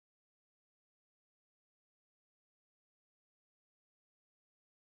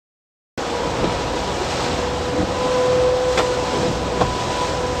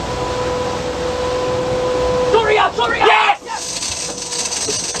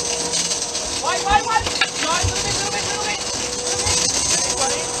You're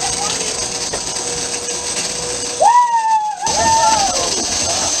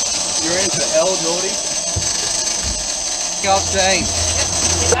into L, Naughty. Off Dean.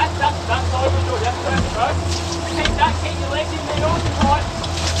 That's all we do. That's perfect, bro. Keep your legs in there, nice and tight.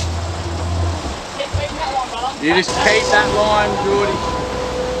 Keep that line, brother. You just keep that line, Geordie.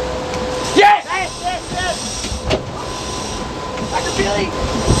 Yes! Yes! Back to Billy!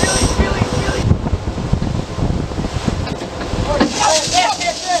 Billy!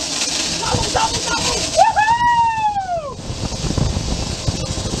 Yes! Double! Woohoo!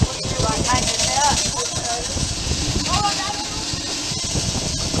 What do you do, right? Take it out.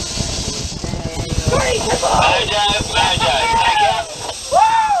 Mojo, take it.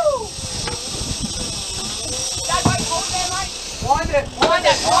 Woo! Dad, wait, hold there, mate. Wind it. I'm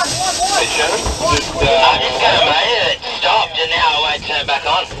just going to mate it. It stopped and now I won't turn back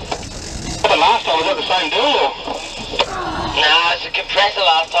on. But last time was that the same deal? No, it's a compressor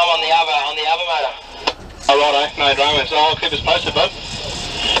last time on the other motor. Oh righto, no drama. So I'll keep us posted, bud.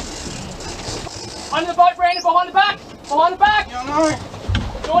 Under the boat, Brandon, behind the back. Behind the back. Yeah, I know.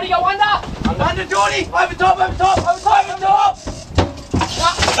 Geordie, go under. Under, Geordie. Over top.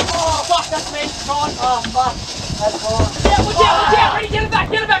 Oh, fuck, that's me. Gone. Oh, fuck. That's fine. Watch out. Ready, get it back.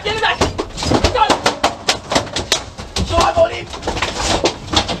 Go. Drive on him.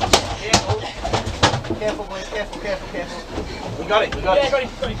 Careful, boys. Careful. We got it. Yeah, got him.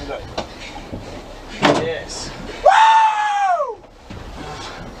 Yes. Woo!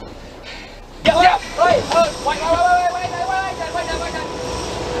 Yeah. Wait.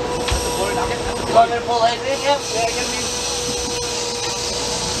 I'm going to pull it in. Yep. Yeah, get him in.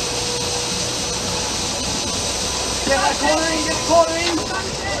 Get that corner in.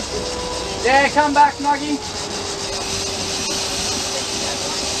 Yeah, come back, Nuggy.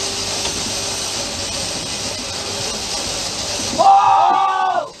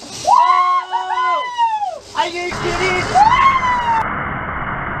 Oh! Whoa! Are you kidding?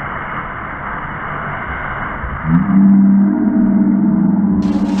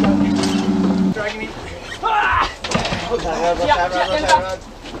 Dragging him.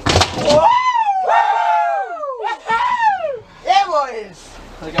 Yeah, boys.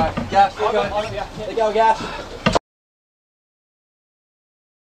 There you go. Gas. There you go. Gas.